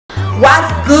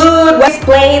What's good? What's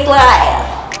place like?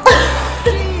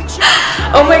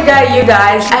 Oh my god, you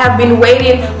guys, I have been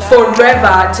waiting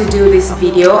forever to do this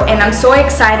video and I'm so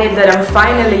excited that I'm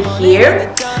finally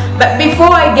here. But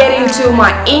before I get into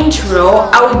my intro,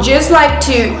 I would just like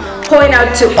to point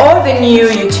out to all the new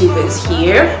YouTubers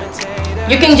here,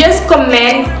 you can just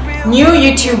comment new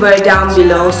YouTuber down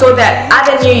below so that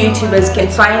other new YouTubers can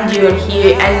find you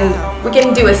here and we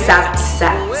can do a sub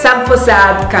for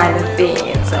sub kind of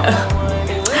thing. So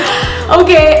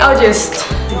okay, I'll just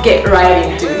get right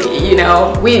into it, you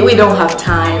know, we don't have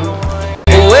time.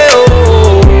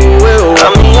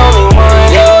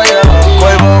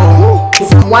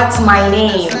 What's my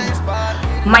name?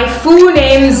 My full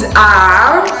names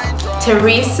are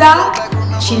Theresa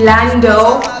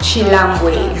Chilando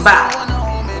Chilambwe, but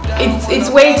it's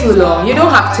way too long. You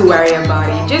don't have to worry about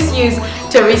it. Just use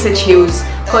Theresa Chilz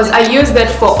because I use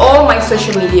that for all my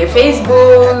social media,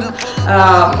 Facebook,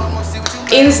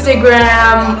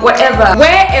 Instagram, whatever.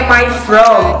 Where am I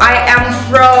from? I am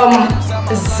from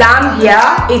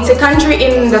Zambia. It's a country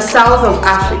in the south of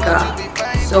Africa.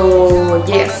 So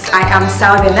yes, I am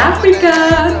Southern Africa.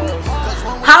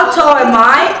 How tall am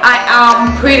I? I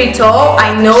am pretty tall.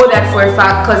 I know that for a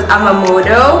fact because I'm a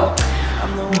model.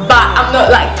 But I'm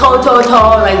not like tall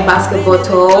like basketball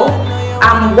tall.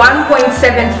 I'm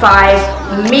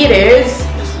 1.75 meters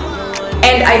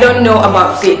and I don't know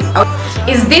about feet.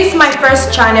 Is this my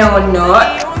first channel or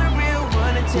not?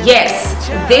 Yes,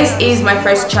 this is my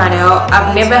first channel.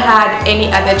 I've never had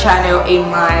any other channel in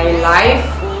my life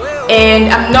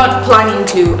and I'm not planning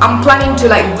to. I'm planning to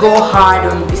like go hard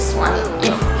on this one.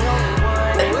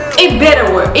 It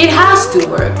better work. It has to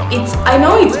work. I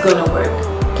know it's gonna work.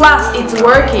 Plus it's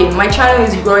working. My channel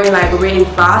is growing like really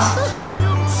fast.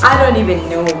 I don't even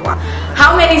know why.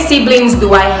 How many siblings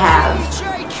do I have?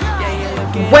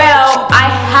 Well, I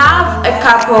have a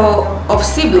couple of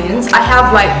siblings. I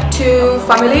have like 2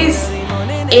 families.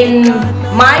 In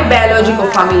my biological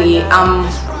family, I'm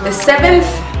the seventh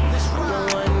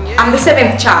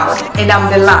child and I'm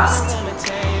the last.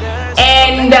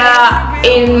 And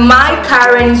in my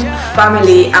current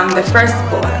family, I'm the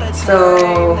firstborn.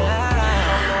 So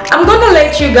I'm gonna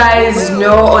let you guys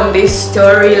know on this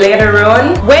story later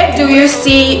on. Where do you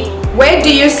see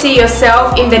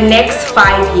yourself in the next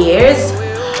 5 years?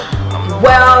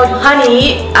 Well,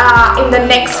 honey, in the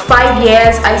next 5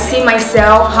 years, I see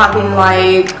myself having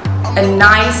like a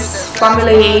nice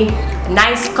family, a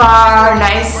nice car,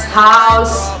 nice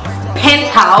house,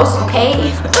 penthouse,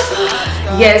 okay?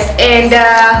 Yes, and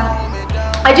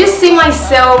I just see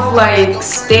myself like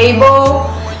stable.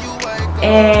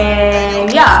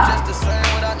 And yeah,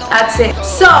 that's it.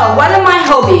 So what are my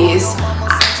hobbies?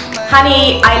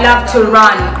 Honey, I love to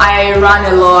run. I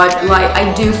run a lot. Like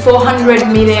I do 400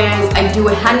 meters, I do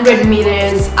 100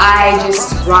 meters. I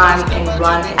just run and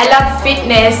run. I love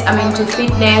fitness. I'm into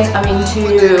fitness. I'm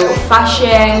into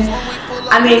fashion.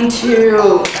 I'm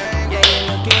into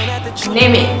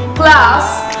name it. Plus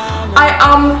I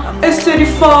am a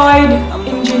certified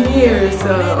engineer.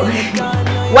 So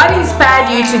what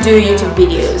inspired you to do YouTube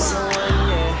videos?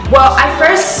 Well,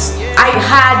 I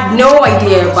had no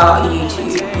idea about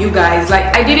YouTube, you guys.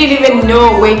 Like, I didn't even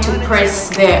know where to press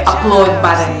the upload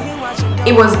button.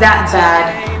 It was that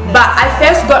bad. But I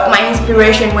first got my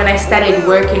inspiration when I started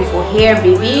working for Hair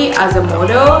Baby as a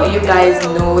model. You guys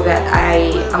know that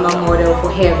I am a model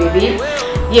for Hair Baby.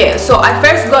 Yeah, so I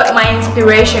first got my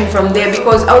inspiration from there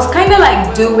because I was kind of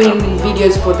like doing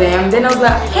videos for them. Then I was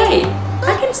like, hey,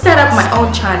 I can start up my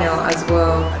own channel as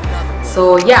well.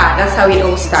 So yeah, that's how it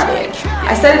all started.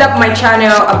 I started up my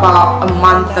channel about a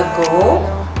month ago.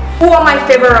 Who are my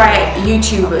favorite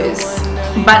YouTubers?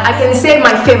 But I can say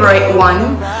my favorite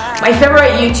one. My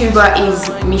favorite YouTuber is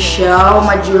Michelle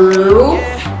Majurua.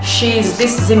 She's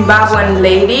this Zimbabwean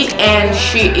lady and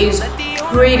she is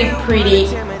pretty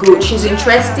good. She's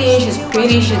interesting, she's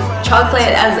pretty, she's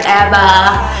chocolate as ever,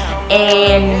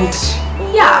 and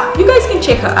yeah, you guys can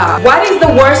check her out. What is the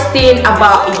worst thing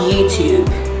about YouTube?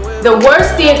 The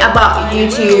worst thing about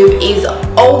YouTube is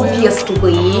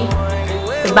obviously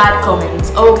the bad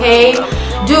comments, okay?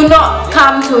 Do not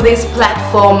come to this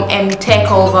platform and take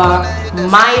over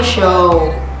my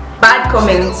show. Bad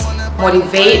comments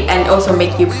motivate and also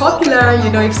make you popular.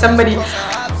 You know, if somebody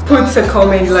puts a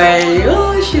comment like,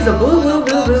 oh, she's a blah blah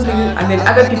blah blah blah, and then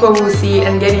other people will see it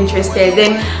and get interested,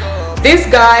 then this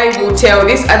guy will tell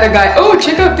this other guy, oh,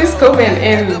 check out this comment,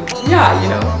 and yeah, you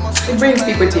know, it brings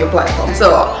people to your platform.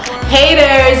 So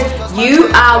haters, you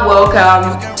are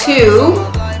welcome to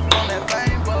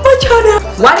my channel.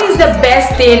 What is the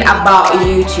best thing about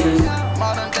YouTube?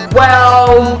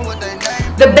 Well,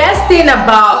 The best thing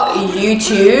about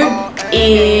YouTube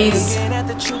is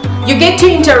you get to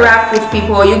interact with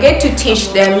people, you get to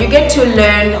teach them, you get to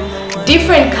learn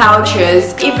different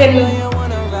cultures, even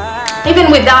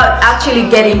without actually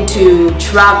getting to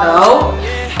travel.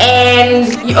 And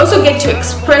you also get to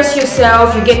express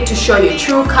yourself, you get to show your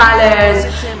true colors,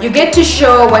 you get to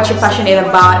show what you're passionate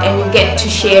about, and you get to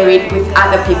share it with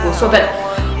other people so that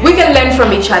we can learn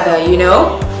from each other, you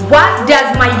know. What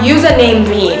does my username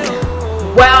mean?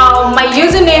 Well, my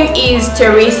username is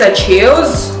Theresa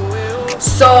Chilz.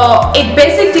 So it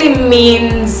basically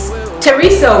means,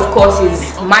 Theresa of course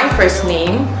is my first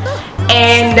name,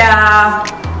 and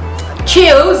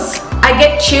chilz, I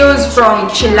get chilz from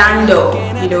chilando,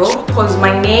 you know, because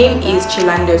my name is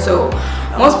Chilando. So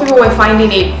most people were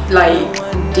finding it like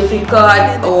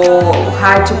difficult or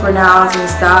hard to pronounce and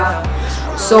stuff.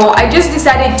 So I just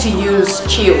decided to use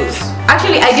chilz.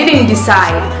 Actually, I didn't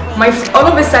decide. All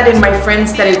of a sudden my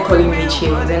friends started calling me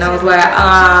chilz, and I was like,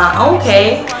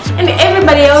 okay. And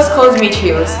everybody else calls me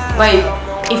chilz. Like,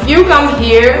 if you come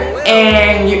here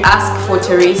and you ask for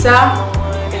Theresa,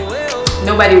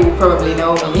 nobody will probably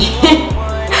know me.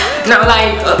 No,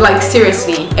 like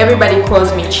seriously, everybody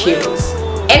calls me chilz.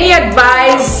 Any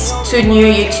advice to new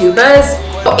YouTubers?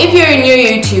 If you're a new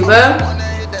YouTuber,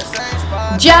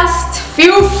 just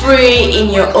feel free in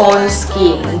your own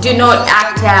skin. Do not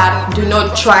act up, do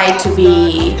not try to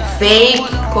be fake,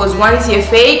 because once you're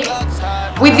fake,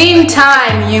 within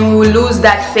time you will lose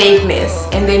that fakeness,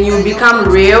 and then you become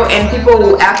real, and people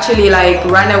will actually like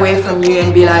run away from you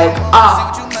and be like,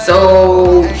 ah,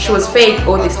 so she was fake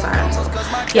all this time. So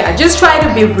yeah, just try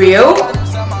to be real.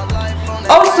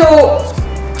 Also,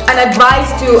 an advice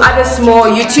to other small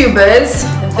YouTubers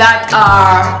that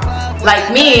are like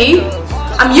me,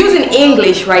 I'm using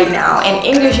English right now, and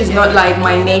English is not like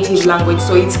my native language,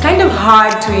 so it's kind of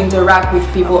hard to interact with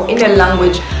people in a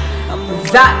language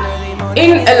that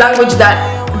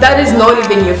is not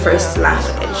even your first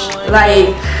language.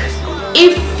 Like,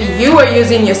 if you are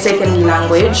using your second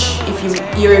language, if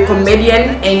you're a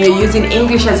comedian and you're using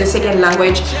English as your second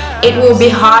language, it will be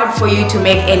hard for you to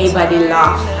make anybody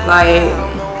laugh. Like,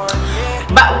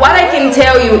 but what I can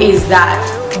tell you is that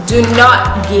do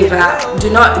not give up. Do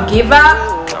not give up.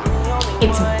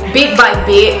 It's bit by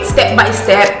bit, step by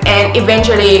step, and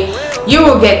eventually you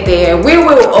will get there. We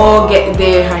will all get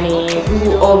there, honey. We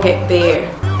will all get there.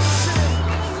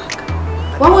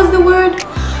 What was the word?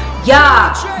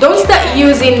 Yeah, don't start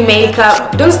using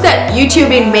makeup, don't start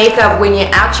YouTubing makeup when you're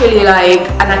actually like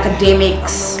an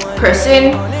academics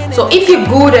person. So if you're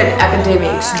good at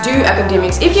academics, do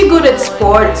academics. If you're good at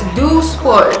sports, do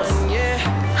sports.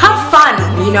 Have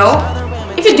fun, you know.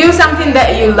 If you do something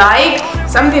that you like,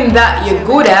 something that you're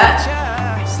good at,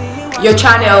 your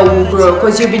channel will grow,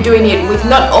 because you'll be doing it with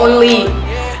not only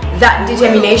that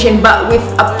determination but with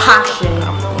a passion,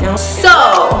 you know. So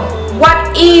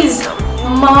what is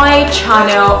my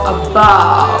channel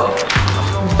about?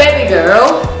 Baby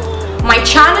girl, my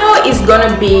channel is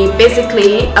gonna be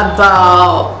basically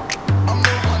about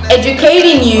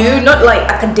educating you, not like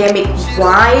academic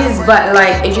wise, but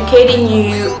like educating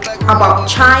you about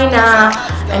China,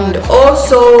 and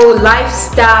also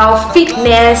lifestyle,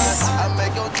 fitness.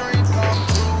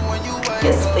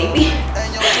 Yes baby,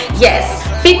 yes,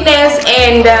 fitness,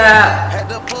 and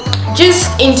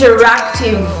just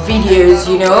interactive videos,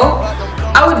 you know.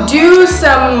 I would do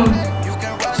some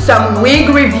wig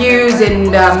reviews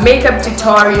and makeup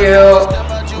tutorial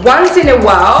once in a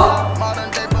while,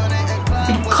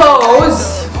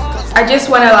 because I just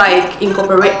want to like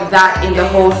incorporate that in the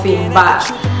whole thing. But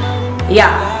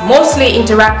yeah, mostly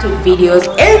interactive videos,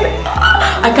 and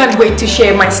I can't wait to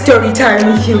share my story time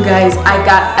with you guys. I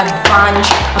got a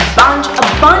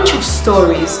bunch of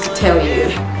stories to tell you.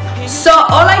 So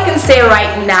all I can say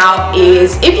right now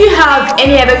is, if you have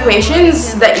any other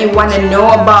questions that you want to know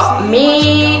about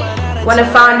me, want to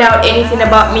find out anything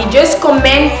about me, just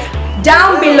comment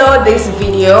down below this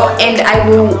video and I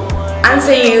will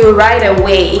answer you right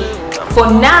away. For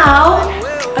now,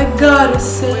 I gotta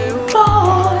say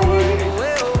bye.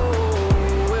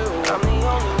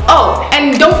 Oh,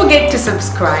 and don't forget to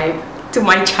subscribe to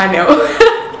my channel.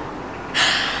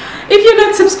 If you're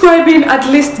not subscribing, at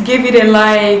least give it a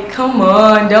like. Come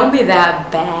on, don't be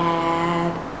that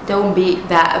bad. Don't be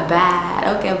that bad.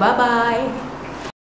 Okay, bye bye.